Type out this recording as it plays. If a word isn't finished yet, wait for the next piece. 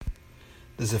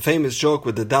There's a famous joke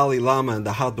with the Dalai Lama and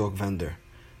the hot dog vendor.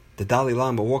 The Dalai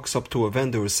Lama walks up to a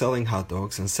vendor who's selling hot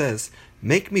dogs and says,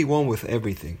 "Make me one with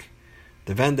everything."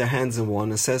 The vendor hands him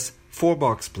one and says,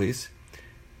 $4, please."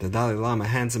 The Dalai Lama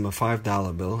hands him a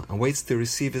 $5 bill and waits to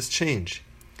receive his change.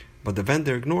 But the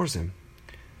vendor ignores him.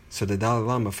 So the Dalai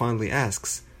Lama finally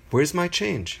asks, "Where's my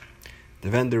change?"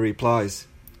 The vendor replies,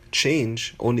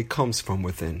 "Change only comes from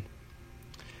within."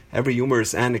 Every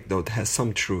humorous anecdote has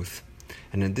some truth,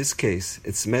 and in this case,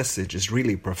 its message is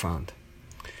really profound.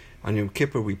 On Yom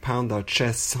Kippur, we pound our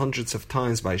chests hundreds of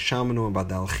times by Shamanu and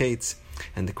Badal Chetz,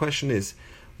 and the question is,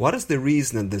 what is the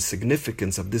reason and the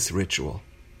significance of this ritual?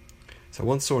 So I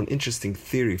once saw an interesting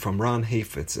theory from Ron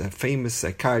Heifetz, a famous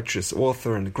psychiatrist,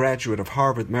 author, and graduate of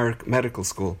Harvard Medical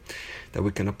School, that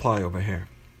we can apply over here.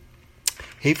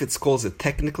 Heifetz calls it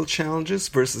technical challenges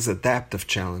versus adaptive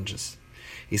challenges.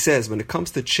 He says when it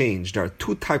comes to change, there are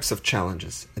two types of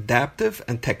challenges, adaptive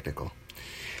and technical.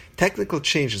 Technical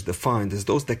change is defined as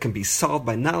those that can be solved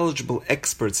by knowledgeable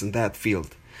experts in that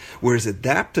field, whereas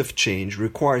adaptive change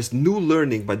requires new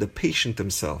learning by the patient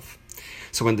himself.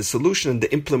 So when the solution and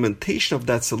the implementation of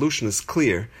that solution is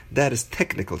clear, that is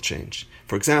technical change.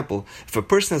 For example, if a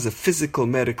person has a physical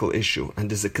medical issue and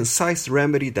there's a concise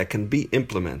remedy that can be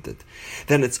implemented,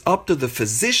 then it's up to the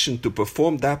physician to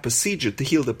perform that procedure to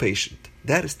heal the patient.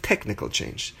 That is technical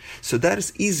change. So that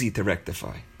is easy to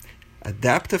rectify.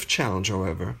 Adaptive challenge,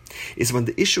 however, is when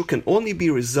the issue can only be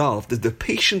resolved if the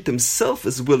patient himself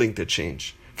is willing to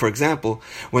change. For example,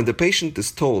 when the patient is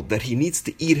told that he needs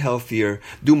to eat healthier,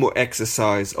 do more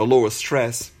exercise, or lower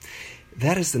stress,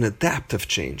 that is an adaptive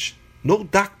change. No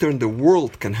doctor in the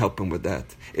world can help him with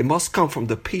that. It must come from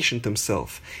the patient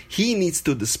himself. He needs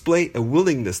to display a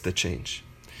willingness to change.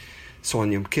 So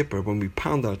on Yom Kippur, when we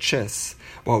pound our chests,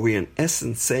 what we're in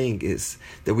essence saying is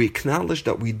that we acknowledge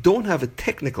that we don't have a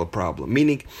technical problem,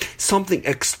 meaning something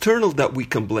external that we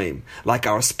can blame, like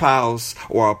our spouse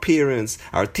or our parents,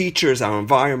 our teachers, our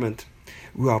environment.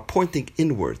 We are pointing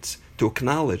inwards to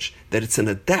acknowledge that it's an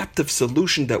adaptive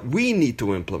solution that we need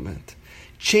to implement,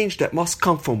 change that must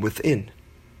come from within.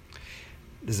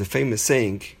 There's a famous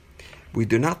saying, we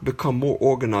do not become more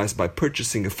organized by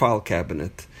purchasing a file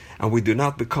cabinet, and we do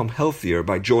not become healthier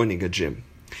by joining a gym.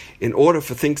 In order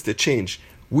for things to change,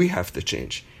 we have to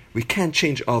change. We can't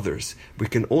change others. We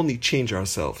can only change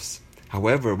ourselves.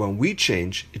 However, when we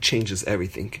change, it changes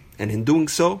everything. And in doing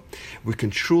so, we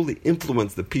can truly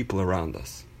influence the people around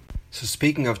us. So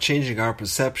speaking of changing our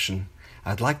perception,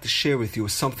 I'd like to share with you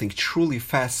something truly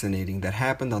fascinating that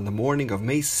happened on the morning of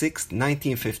May 6,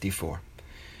 1954.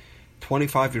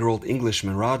 25-year-old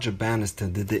Englishman Roger Bannister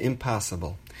did the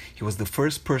impossible. He was the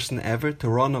first person ever to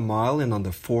run a mile in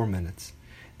under 4 minutes.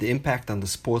 The impact on the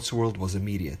sports world was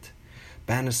immediate.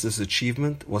 Bannister's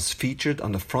achievement was featured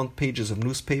on the front pages of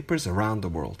newspapers around the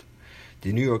world.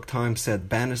 The New York Times said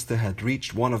Bannister had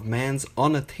reached one of man's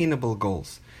unattainable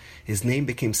goals. His name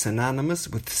became synonymous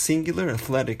with singular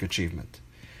athletic achievement.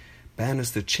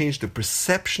 Bannister changed the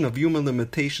perception of human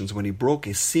limitations when he broke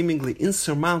a seemingly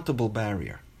insurmountable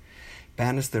barrier.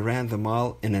 Bannister ran the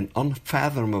mile in an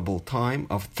unfathomable time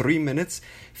of 3 minutes,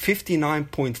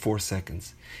 59.4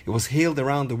 seconds. It was hailed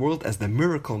around the world as the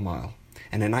Miracle Mile.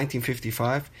 And in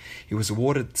 1955, he was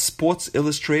awarded Sports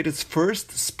Illustrated's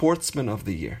first Sportsman of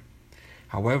the Year.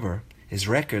 However, his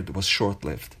record was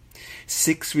short-lived.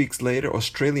 6 weeks later,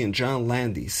 Australian John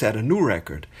Landy set a new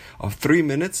record of 3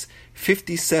 minutes,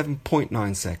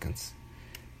 57.9 seconds.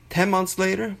 10 months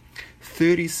later,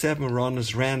 37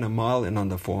 runners ran a mile in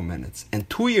under 4 minutes. And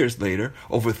 2 years later,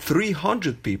 over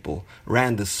 300 people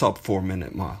ran the sub-4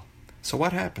 minute mile. So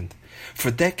what happened? For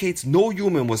decades, no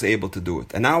human was able to do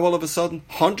it. And now all of a sudden,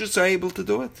 hundreds are able to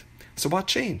do it. So what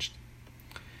changed?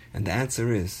 And the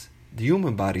answer is, the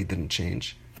human body didn't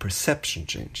change, perception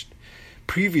changed.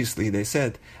 Previously, they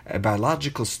said, a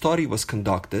biological study was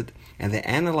conducted and they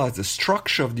analyzed the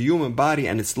structure of the human body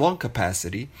and its lung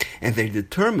capacity, and they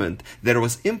determined that it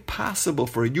was impossible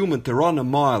for a human to run a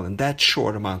mile in that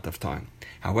short amount of time.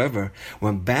 However,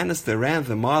 when Bannister ran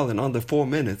the mile in under 4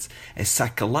 minutes, a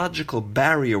psychological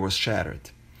barrier was shattered.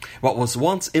 What was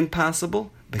once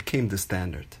impossible became the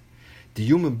standard. The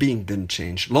human being didn't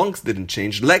change, lungs didn't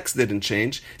change, legs didn't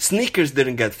change, sneakers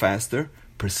didn't get faster,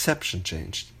 perception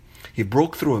changed. He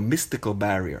broke through a mystical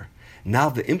barrier. Now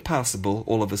the impossible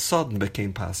all of a sudden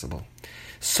became possible.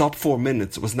 Sub 4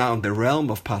 minutes was now in the realm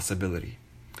of possibility.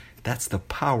 That's the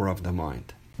power of the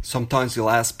mind. Sometimes you'll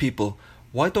ask people,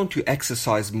 why don't you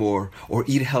exercise more or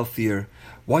eat healthier?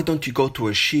 Why don't you go to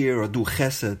a shir or do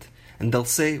chesed? And they'll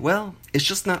say, well, it's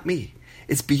just not me.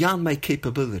 It's beyond my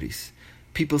capabilities.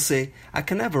 People say, I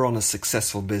can never run a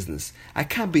successful business. I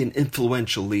can't be an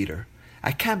influential leader.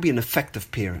 I can't be an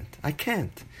effective parent. I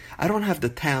can't. I don't have the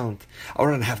talent. I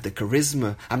don't have the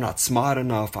charisma. I'm not smart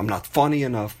enough. I'm not funny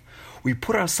enough. We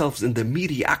put ourselves in the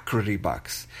mediocrity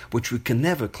box, which we can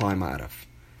never climb out of.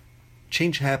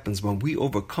 Change happens when we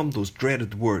overcome those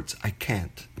dreaded words, I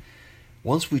can't.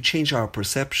 Once we change our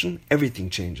perception, everything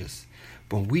changes.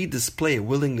 When we display a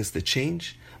willingness to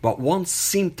change, what once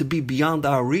seemed to be beyond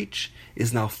our reach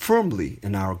is now firmly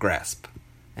in our grasp.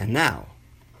 And now,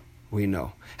 we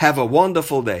know. Have a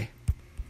wonderful day.